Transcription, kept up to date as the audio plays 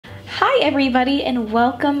Hi everybody, and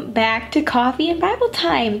welcome back to Coffee and Bible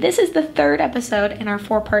Time. This is the third episode in our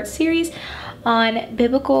 4-part series on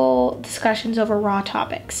biblical discussions over raw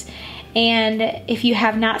topics. And if you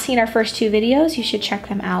have not seen our first two videos, you should check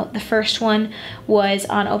them out. The first one was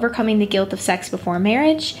on overcoming the guilt of sex before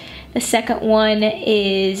marriage. The second one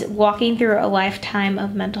is walking through a lifetime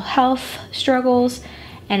of mental health struggles.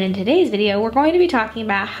 And in today's video, we're going to be talking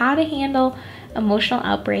about how to handle emotional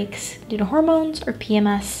outbreaks due to hormones or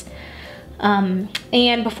PMS.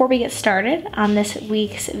 And before we get started on this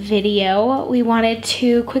week's video, we wanted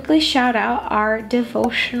to quickly shout out our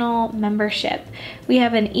devotional membership. We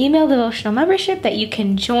have an email devotional membership that you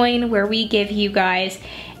can join where we give you guys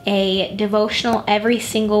a devotional every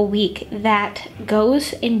single week that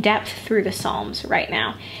goes in depth through the Psalms right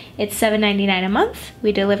now. It's $7.99 a month.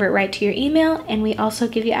 We deliver it right to your email, and we also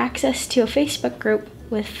give you access to a Facebook group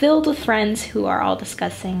filled with friends who are all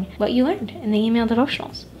discussing what you learned in the email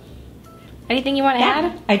devotionals. Anything you want to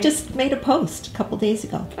add? I just made a post a couple days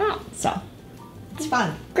ago. Oh. So, it's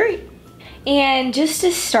fun. Great. And just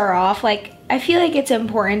to start off, I feel like it's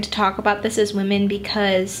important to talk about this as women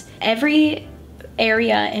because every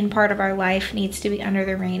area and part of our life needs to be under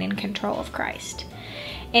the reign and control of Christ.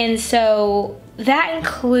 And so that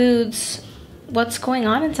includes what's going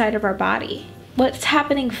on inside of our body, what's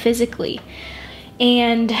happening physically.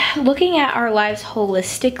 And looking at our lives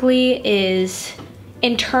holistically is,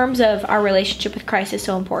 in terms of our relationship with Christ, is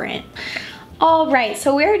so important. All right,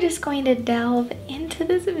 so we're just going to delve into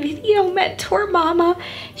this video. Mentor Mama,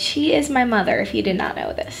 she is my mother, if you did not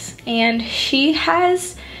know this. And she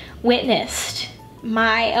has witnessed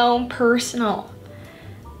my own personal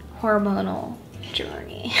hormonal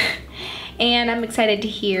journey. And I'm excited to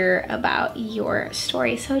hear about your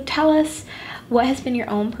story. So tell us, what has been your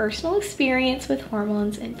own personal experience with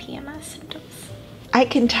hormones and PMS symptoms? I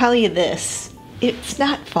can tell you this, it's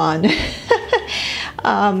not fun,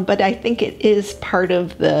 but I think it is part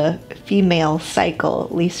of the female cycle,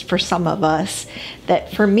 at least for some of us,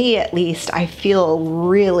 that for me at least, I feel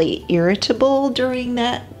really irritable during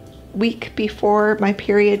that week before my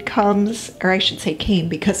period comes, or I should say came,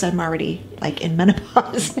 because I'm already in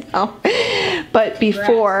menopause now. But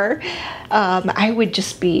before, I would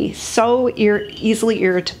just be so easily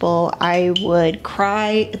irritable. I would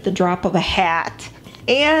cry at the drop of a hat.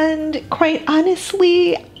 And quite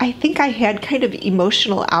honestly, I think I had kind of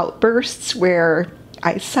emotional outbursts where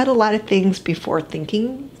I said a lot of things before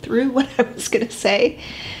thinking through what I was going to say.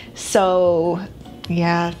 So,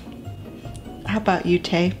 yeah. How about you,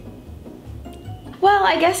 Tay? Well,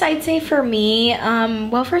 I guess I'd say for me,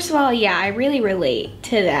 well, first of all, yeah, I really relate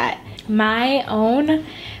to that. My own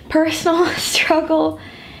personal struggle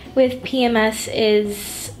with PMS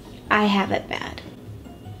is I have it bad.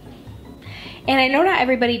 And I know not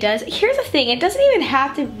everybody does. Here's the thing, it doesn't even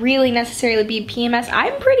have to really necessarily be PMS.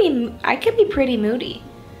 I can be pretty moody.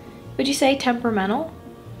 Would you say temperamental?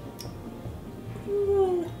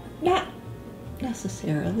 Not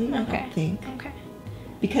necessarily, I don't think. Okay.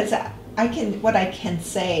 Because what I can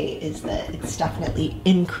say is that it's definitely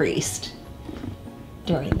increased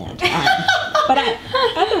during that time. But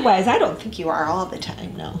otherwise, I don't think you are all the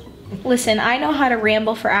time, no. Listen, I know how to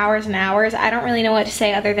ramble for hours and hours. I don't really know what to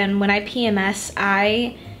say other than when I PMS,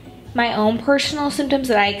 my own personal symptoms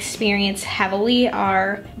that I experience heavily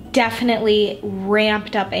are definitely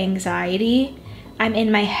ramped up anxiety. I'm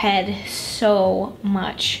in my head so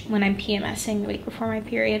much when I'm PMSing the week before my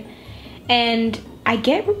period. And I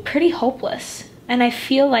get pretty hopeless. And I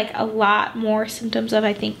feel like a lot more symptoms of,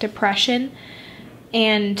 I think, depression.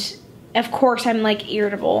 And of course, I'm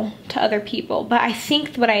irritable to other people. But I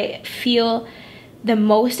think what I feel the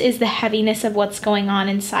most is the heaviness of what's going on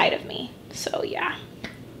inside of me. So, yeah.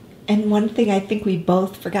 And one thing I think we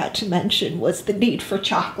both forgot to mention was the need for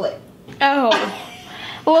chocolate. Oh.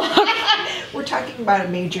 Look. We're talking about a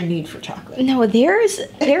major need for chocolate. No, there's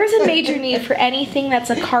a major need for anything that's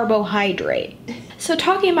a carbohydrate. So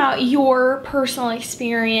talking about your personal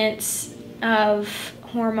experience of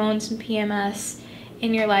hormones and PMS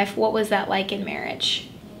in your life, what was that like in marriage?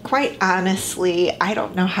 Quite honestly, I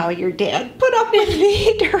don't know how your dad put up with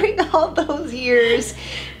me during all those years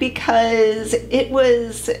because it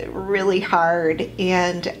was really hard.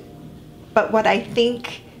 But what I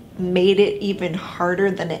think made it even harder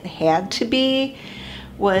than it had to be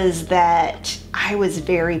was that I was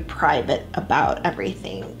very private about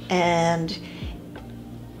everything, and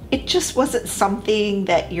it just wasn't something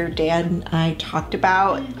that your dad and I talked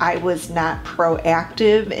about. I was not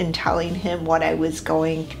proactive in telling him what I was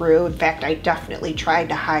going through. In fact, I definitely tried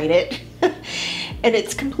to hide it. And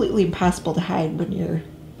it's completely impossible to hide when you're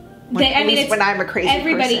At least when I'm a crazy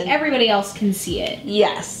person. Everybody else can see it.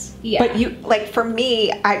 Yes. Yeah. But you, like, for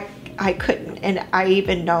me, I couldn't, and I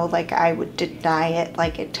even know, like, I would deny it,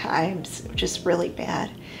 like, at times, which is really bad.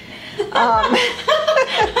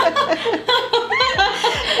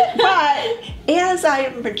 But as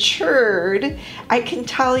I matured, I can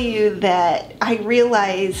tell you that I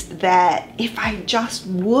realized that if I just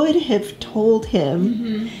would have told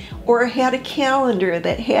him, or had a calendar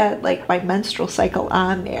that had, like, my menstrual cycle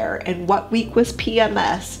on there and what week was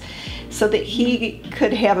PMS, so that he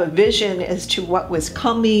could have a vision as to what was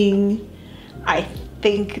coming, I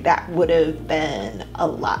think that would have been a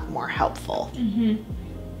lot more helpful.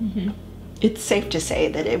 It's safe to say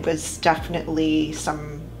that it was definitely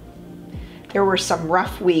there were some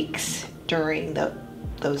rough weeks during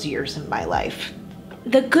those years in my life.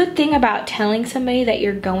 The good thing about telling somebody that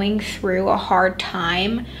you're going through a hard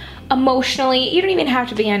time emotionally, you don't even have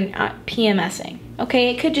to be on PMSing,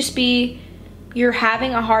 okay? It could just be you're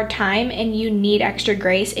having a hard time and you need extra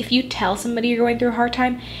grace. If you tell somebody you're going through a hard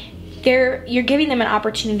time, you're giving them an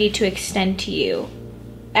opportunity to extend to you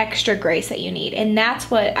extra grace that you need. And that's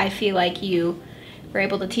what I feel like you were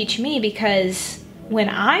able to teach me, because when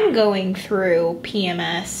I'm going through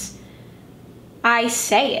PMS, I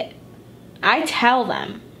say it. I tell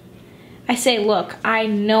them. I say, look, I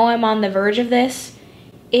know I'm on the verge of this.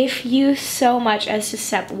 If you so much as to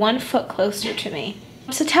step 1 foot closer to me.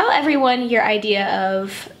 So tell everyone your idea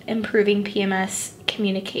of improving PMS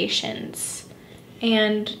communications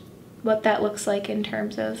and what that looks like in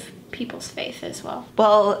terms of people's faith as well.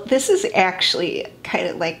 Well, this is actually kind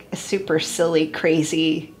of like a super silly,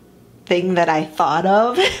 crazy thing that I thought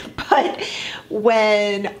of, but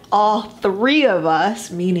when all 3 of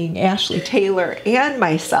us, meaning Ashley, Taylor, and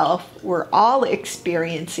myself, were all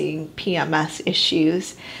experiencing PMS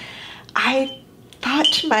issues, I thought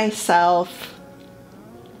to myself,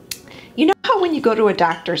 you know how when you go to a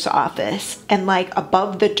doctor's office and, like,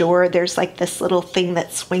 above the door there's, like, this little thing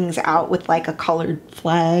that swings out with, like, a colored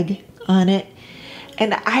flag on it?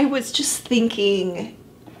 And I was just thinking,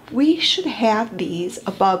 we should have these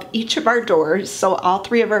above each of our doors, so all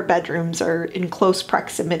 3 of our bedrooms are in close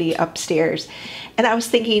proximity upstairs. And I was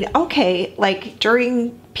thinking, okay, like,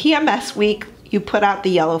 during PMS week, you put out the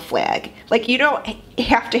yellow flag. Like, you don't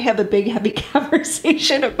have to have a big, heavy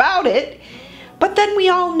conversation about it, but then we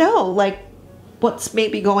all know, like, what's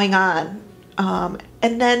maybe going on.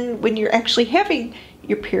 And then when you're actually having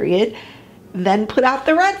your period, then put out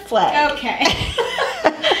the red flag. Okay.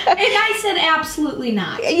 And I said absolutely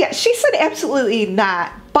not. Yeah, she said absolutely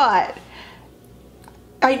not, but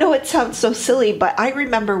I know it sounds so silly, but I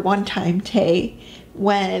remember one time, Tay,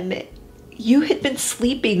 when you had been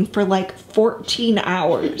sleeping for like 14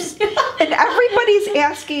 hours. And everybody's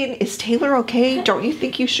asking, is Taylor okay? Don't you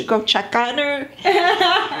think you should go check on her?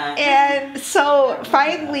 And so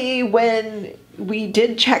finally, when we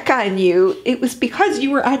did check on you, it was because you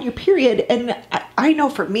were on your period. And I know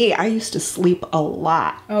for me, I used to sleep a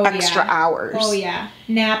lot, extra hours. Oh, yeah.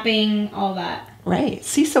 Napping, all that. Right.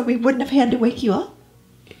 See, so we wouldn't have had to wake you up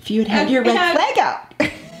if you had had your red flag out.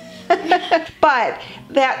 But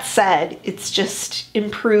that said, it's just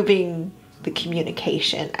improving the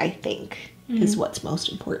communication, I think, is what's most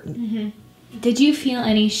important. Did you feel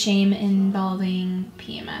any shame involving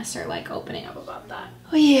PMS or, like, opening up about that?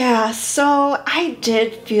 Oh, yeah, so I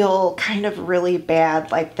did feel kind of really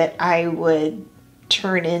bad, like, that I would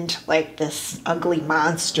turn into, like, this ugly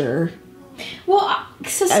monster. Well,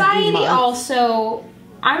 society also,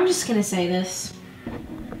 I'm just going to say this.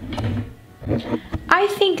 I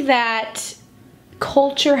think that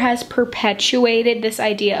culture has perpetuated this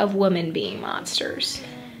idea of women being monsters,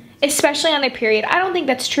 especially on their period. I don't think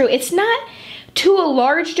that's true. It's not, to a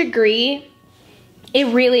large degree, it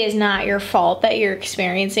really is not your fault that you're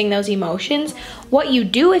experiencing those emotions. What you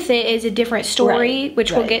do with it is a different story,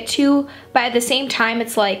 which we'll get to. But at the same time,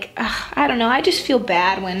 it's like, I don't know, I just feel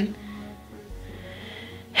bad when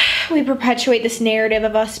we perpetuate this narrative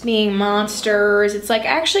of us being monsters. It's like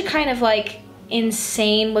actually kind of like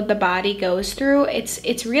insane what the body goes through.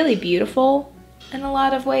 It's really beautiful in a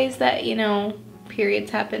lot of ways that, you know, periods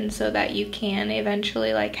happen so that you can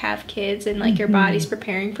eventually, like, have kids and, like, your body's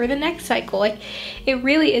preparing for the next cycle. Like, it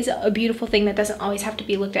really is a beautiful thing that doesn't always have to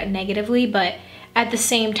be looked at negatively, but at the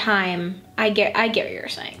same time, I get what you're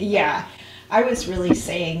saying. Yeah. I was really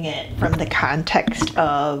saying it from the context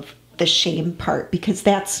of the shame part, because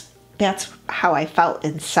that's how I felt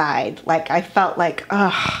inside. Like, I felt like,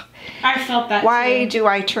 ugh, I felt that why too. do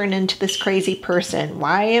I turn into this crazy person?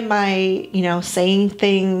 Why am I, you know, saying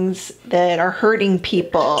things that are hurting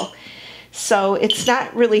people? So it's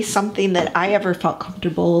not really something that I ever felt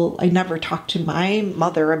comfortable. I never talked to my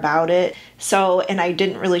mother about it. So, and I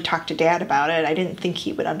didn't really talk to Dad about it. I didn't think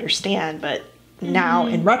he would understand. But now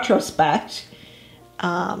in retrospect,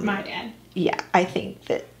 my dad. Yeah, I think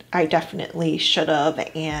that I definitely should have,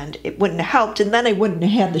 and it wouldn't have helped. And then I wouldn't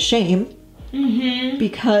have had the shame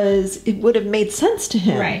because it would have made sense to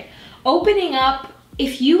him. Right. Opening up,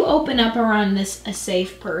 if you open up around a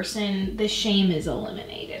safe person, the shame is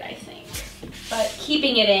eliminated, I think. But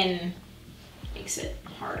keeping it in makes it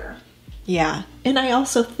harder. Yeah. And I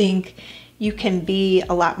also think you can be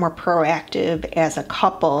a lot more proactive as a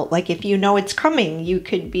couple. Like if you know it's coming, you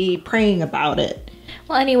could be praying about it.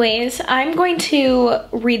 Well, anyways, I'm going to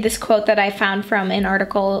read this quote that I found from an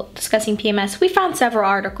article discussing PMS. We found several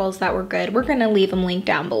articles that were good. We're going to leave them linked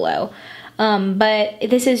down below. But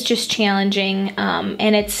this is just challenging,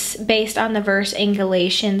 and it's based on the verse in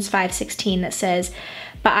Galatians 5:16 that says,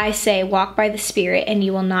 "But I say, walk by the Spirit, and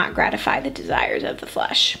you will not gratify the desires of the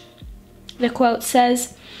flesh." The quote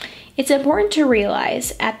says, "It's important to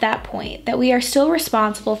realize at that point that we are still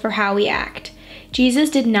responsible for how we act. Jesus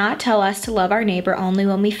did not tell us to love our neighbor only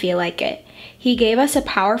when we feel like it. He gave us a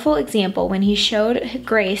powerful example when he showed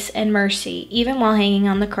grace and mercy, even while hanging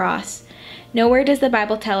on the cross. Nowhere does the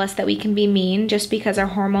Bible tell us that we can be mean just because our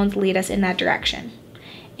hormones lead us in that direction.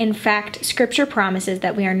 In fact, Scripture promises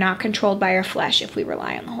that we are not controlled by our flesh if we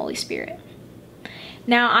rely on the Holy Spirit."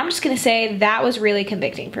 Now, I'm just going to say that was really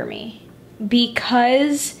convicting for me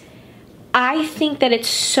because I think that it's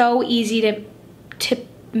so easy to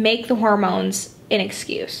make the hormones an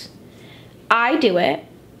excuse. I do it.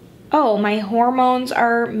 Oh, my hormones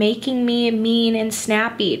are making me mean and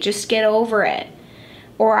snappy. Just get over it.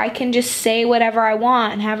 Or I can just say whatever I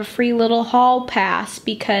want and have a free little hall pass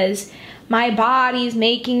because my body's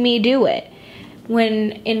making me do it.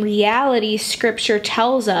 When in reality, Scripture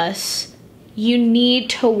tells us you need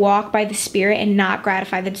to walk by the Spirit and not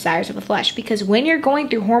gratify the desires of the flesh. Because when you're going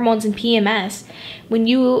through hormones and PMS, when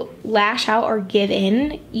you lash out or give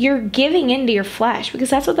in, you're giving into your flesh because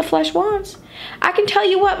that's what the flesh wants. I can tell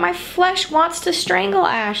you what, my flesh wants to strangle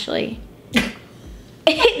Ashley.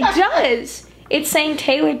 It does. It's saying,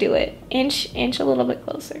 Taylor, do it. Inch a little bit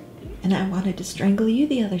closer. And I wanted to strangle you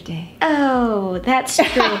the other day. Oh, that's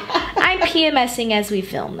true. I'm PMSing as we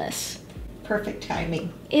film this. Perfect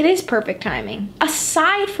timing. It is perfect timing.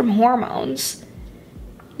 Aside from hormones,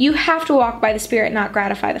 you have to walk by the Spirit, not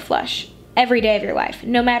gratify the flesh every day of your life,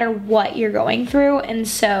 no matter what you're going through. And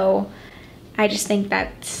so I just think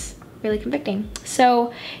that's really convicting.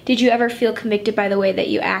 So did you ever feel convicted by the way that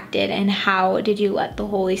you acted, and how did you let the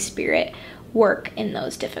Holy Spirit work in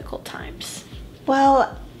those difficult times?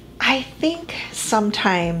 Well, I think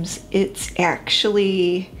sometimes it's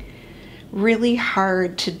actually really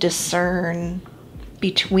hard to discern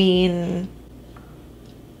between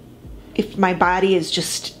if my body is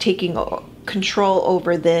just taking control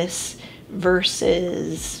over this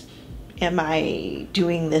versus am I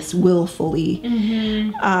doing this willfully.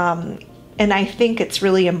 And I think it's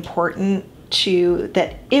really important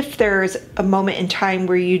that if there's a moment in time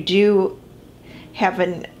where you do have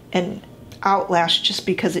an outlash just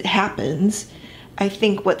because it happens, I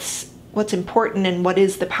think what's important and what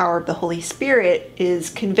is the power of the Holy Spirit is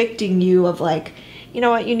convicting you of like, you know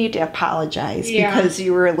what, you need to apologize because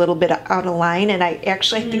you were a little bit out of line. And I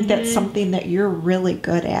actually think that's something that you're really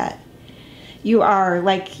good at. You are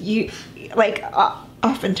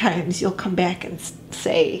oftentimes you'll come back and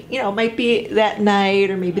say, you know, it might be that night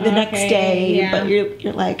or maybe the next day, but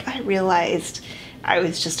you're like, I realized I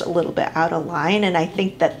was just a little bit out of line. And I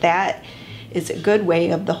think that is a good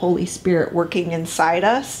way of the Holy Spirit working inside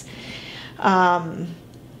us.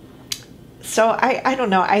 So I don't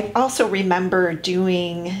know. I also remember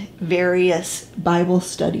doing various Bible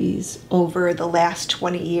studies over the last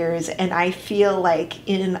 20 years. And I feel like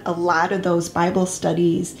in a lot of those Bible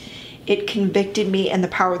studies, it convicted me, and the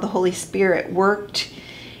power of the Holy Spirit worked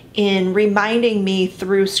in reminding me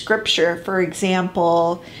through Scripture, for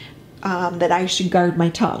example, that I should guard my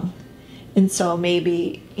tongue. And so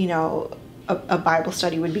maybe, you know, a Bible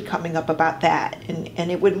study would be coming up about that,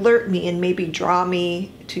 and it would alert me and maybe draw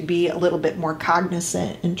me to be a little bit more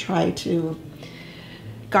cognizant and try to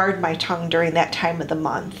guard my tongue during that time of the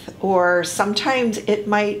month. Or sometimes it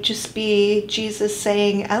might just be Jesus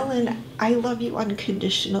saying, Ellen, I love you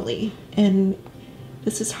unconditionally, and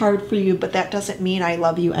this is hard for you, but that doesn't mean I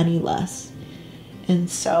love you any less. And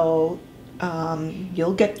so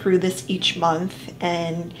you'll get through this each month,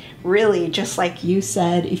 and really, just like you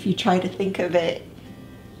said, if you try to think of it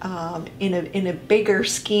in a bigger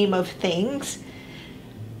scheme of things,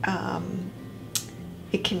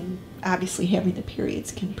 it can obviously having the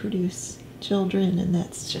periods can produce children, and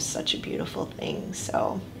that's just such a beautiful thing.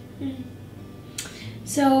 So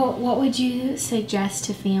So what would you suggest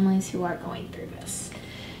to families who are going through this?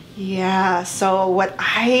 Yeah, so what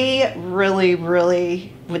I really,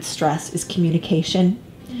 really would stress is communication.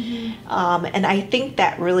 And I think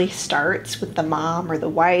that really starts with the mom or the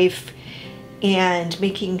wife, and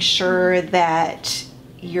making sure that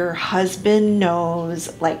your husband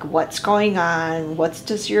knows like what's going on, what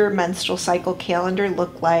does your menstrual cycle calendar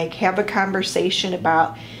look like. Have a conversation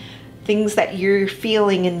about things that you're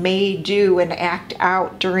feeling and may do and act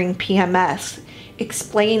out during PMS,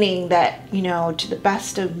 explaining that, you know, to the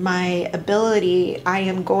best of my ability, I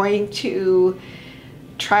am going to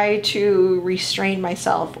try to restrain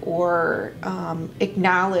myself or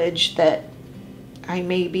acknowledge that I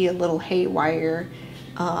may be a little haywire.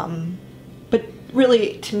 But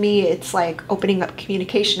really, to me, it's like opening up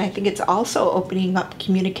communication. I think it's also opening up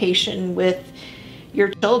communication with your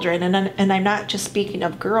children, and I'm not just speaking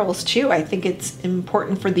of girls too. I think it's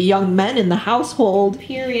important for the young men in the household,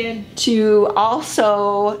 period, to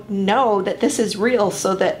also know that this is real,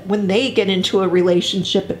 so that when they get into a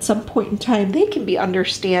relationship at some point in time, they can be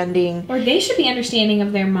understanding, or they should be understanding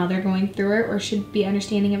of their mother going through it, or should be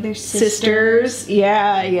understanding of their sisters.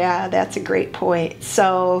 Yeah, that's a great point.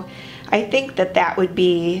 So I think that would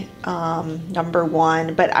be number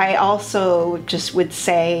one. But I also just would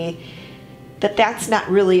say that that's not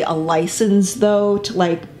really a license, though, to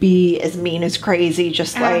like be as mean as crazy,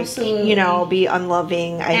 just like, you know, be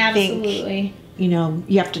unloving. I think, you know,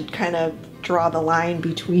 you have to kind of draw the line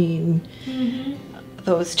between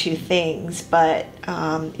those two things. But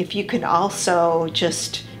if you can also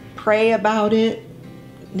just pray about it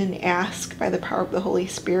and ask by the power of the Holy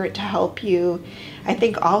Spirit to help you. I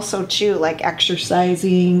think also too, like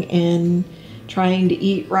exercising and trying to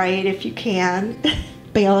eat right if you can.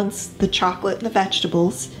 Balance the chocolate and the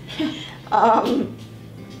vegetables.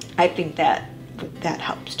 I think that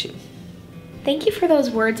helps too. Thank you for those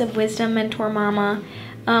words of wisdom, Mentor Mama.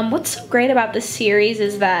 What's so great about this series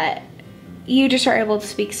is that you just are able to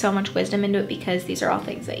speak so much wisdom into it, because these are all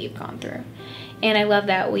things that you've gone through. And I love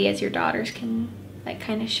that we as your daughters can like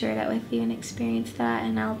kind of share that with you and experience that,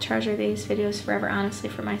 and I'll treasure these videos forever, honestly,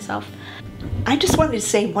 for myself. I just wanted to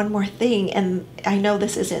say one more thing, and I know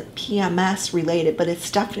this isn't PMS related, but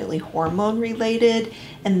it's definitely hormone related,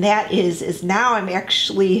 and that is now I'm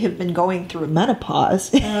actually have been going through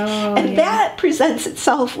menopause, and that presents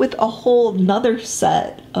itself with a whole nother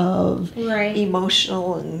set of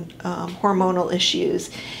emotional and hormonal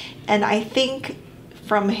issues. And I think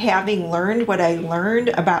from having learned what I learned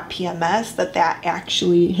about PMS, that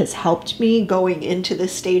actually has helped me going into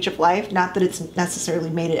this stage of life. Not that it's necessarily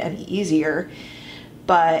made it any easier,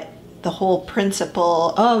 but the whole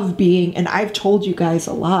principle of being, and I've told you guys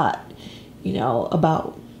a lot, you know,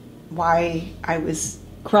 about why I was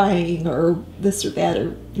crying or this or that,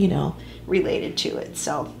 or, you know, related to it.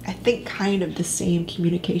 So I think kind of the same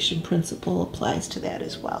communication principle applies to that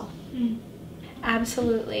as well.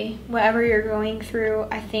 Absolutely. Whatever you're going through,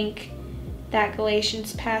 I think that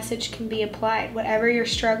Galatians passage can be applied. Whatever you're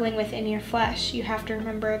struggling with in your flesh, you have to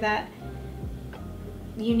remember that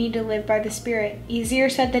you need to live by the Spirit. Easier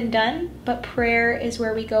said than done, but prayer is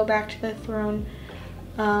where we go back to the throne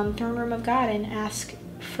room of God and ask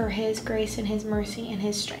for His grace and His mercy and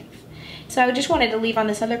His strength. So I just wanted to leave on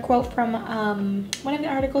this other quote from one of the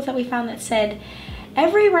articles that we found that said,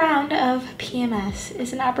 "Every round of PMS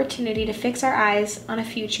is an opportunity to fix our eyes on a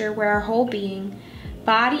future where our whole being,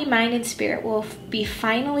 body, mind, and spirit will be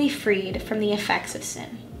finally freed from the effects of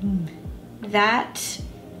sin." That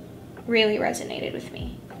really resonated with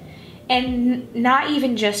me. And not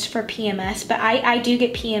even just for PMS, but I do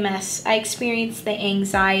get PMS. I experience the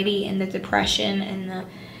anxiety and the depression and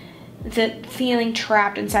the feeling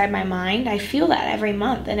trapped inside my mind. I feel that every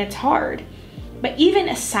month, and it's hard. But even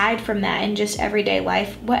aside from that, in just everyday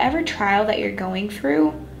life, whatever trial that you're going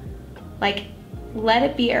through, like, let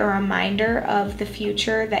it be a reminder of the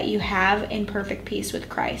future that you have in perfect peace with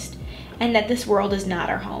Christ, and that this world is not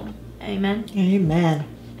our home. Amen? Amen.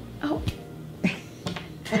 Oh.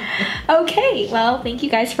 Okay, well, thank you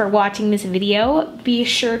guys for watching this video. Be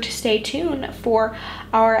sure to stay tuned for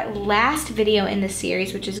our last video in the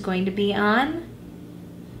series, which is going to be on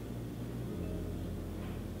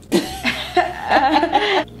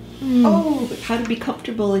how to be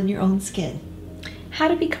comfortable in your own skin. How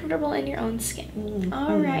to be comfortable in your own skin.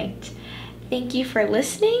 All right. Thank you for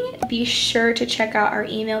listening. Be sure to check out our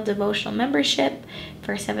email devotional membership.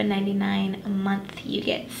 For $7.99 a month, you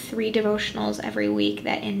get 3 devotionals every week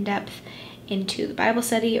that in-depth into the Bible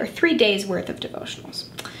study, or 3 days worth of devotionals.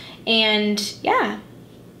 And yeah,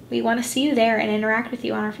 we want to see you there and interact with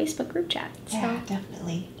you on our Facebook group chat. Yeah,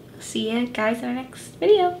 definitely. See you guys in our next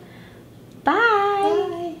video. Bye.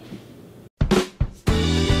 Bye.